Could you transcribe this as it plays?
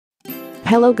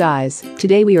Hello guys,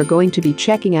 today we are going to be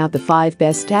checking out the 5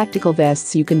 best tactical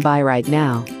vests you can buy right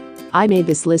now. I made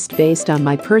this list based on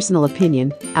my personal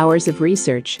opinion, hours of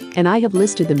research, and I have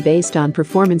listed them based on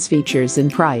performance features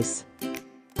and price.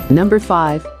 Number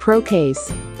 5,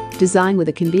 ProCase. Designed with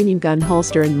a convenient gun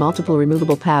holster and multiple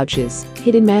removable pouches,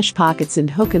 hidden mesh pockets and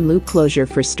hook and loop closure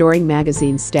for storing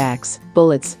magazine stacks,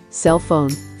 bullets, cell phone,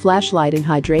 flashlight and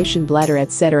hydration bladder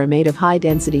etc. Made of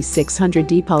high-density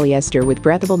 600D polyester with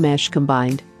breathable mesh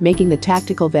combined, making the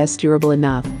tactical vest durable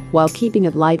enough while keeping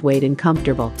it lightweight and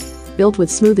comfortable. Built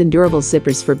with smooth and durable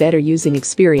zippers for better using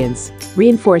experience,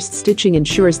 reinforced stitching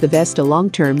ensures the vest a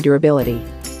long-term durability.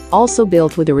 Also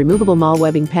built with a removable MAL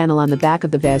webbing panel on the back of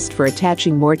the vest for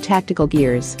attaching more tactical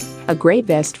gears. A great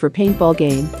vest for paintball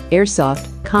game, airsoft,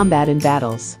 combat and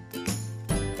battles.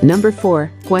 Number 4,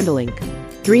 GwendolynC.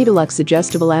 3 deluxe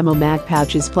adjustable ammo mag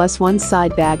pouches plus 1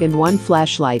 side bag and 1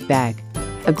 flashlight bag.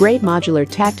 A great modular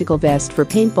tactical vest for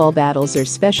paintball battles or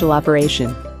special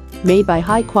operation. Made by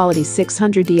high-quality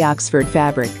 600D Oxford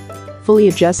fabric. Fully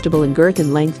adjustable in girth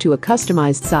and length to a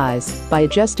customized size by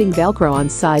adjusting Velcro on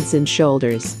sides and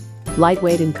shoulders.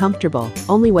 Lightweight and comfortable,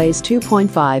 only weighs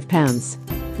 2.5 pounds.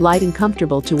 Light and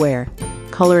comfortable to wear.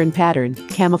 Color and pattern,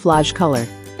 camouflage color.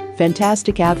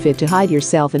 Fantastic outfit to hide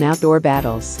yourself in outdoor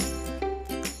battles.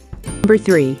 Number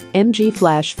 3,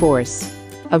 MGFLASHFORCE.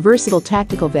 A versatile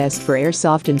tactical vest for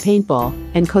airsoft and paintball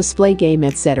and cosplay game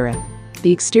etc.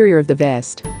 The exterior of the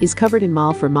vest is covered in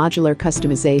MAL for modular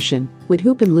customization, with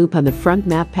hoop and loop on the front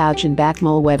map pouch and back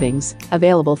MAL webbings,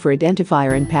 available for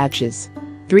identifier and patches.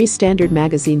 3 standard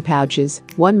magazine pouches,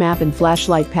 1 map and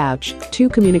flashlight pouch, 2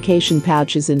 communication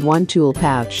pouches and 1 tool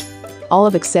pouch. All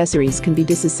of accessories can be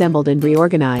disassembled and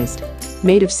reorganized.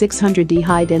 Made of 600D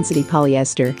high-density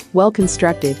polyester,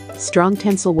 well-constructed, strong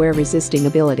tensile wear-resisting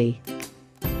ability.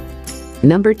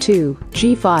 Number 2,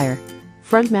 GFIRE.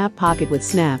 Front map pocket with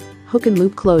snap, hook and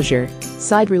loop closure,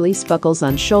 side release buckles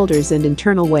on shoulders and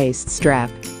internal waist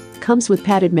strap. Comes with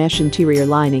padded mesh interior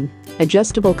lining,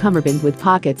 adjustable cummerbund with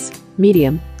pockets,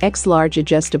 medium, X large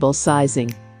adjustable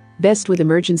sizing. Vest with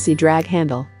emergency drag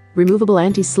handle, removable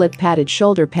anti-slip padded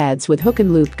shoulder pads with hook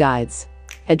and loop guides.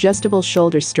 Adjustable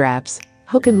shoulder straps,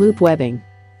 hook and loop webbing.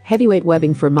 Heavyweight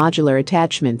webbing for modular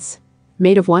attachments.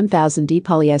 Made of 1000D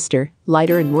polyester,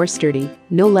 lighter and more sturdy,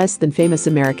 no less than famous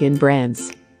American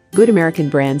brands. Good American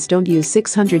brands don't use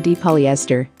 600D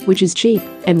polyester, which is cheap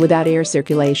and without air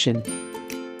circulation.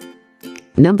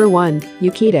 Number 1,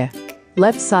 YAKEDA.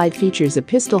 Left side features a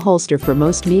pistol holster for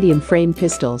most medium-framed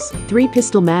pistols, 3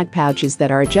 pistol mag pouches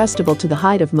that are adjustable to the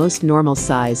height of most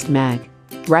normal-sized mag.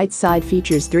 Right side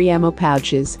features 3 ammo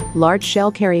pouches, large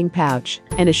shell-carrying pouch,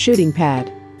 and a shooting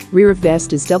pad. Rear of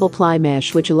vest is double-ply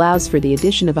mesh which allows for the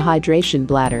addition of a hydration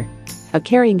bladder. A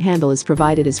carrying handle is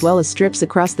provided as well as strips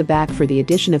across the back for the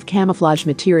addition of camouflage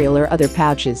material or other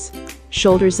pouches.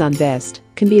 Shoulders on vest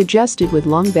can be adjusted with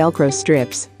long Velcro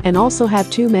strips and also have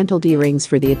 2 mental D-rings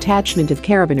for the attachment of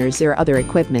carabiners or other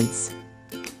equipments.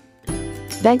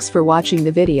 Thanks for watching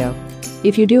the video.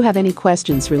 If you do have any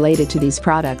questions related to these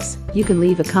products, you can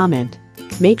leave a comment.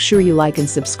 Make sure you like and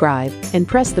subscribe and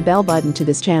press the bell button to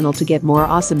this channel to get more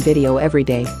awesome video every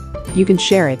day. You can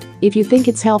share it if you think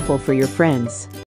it's helpful for your friends.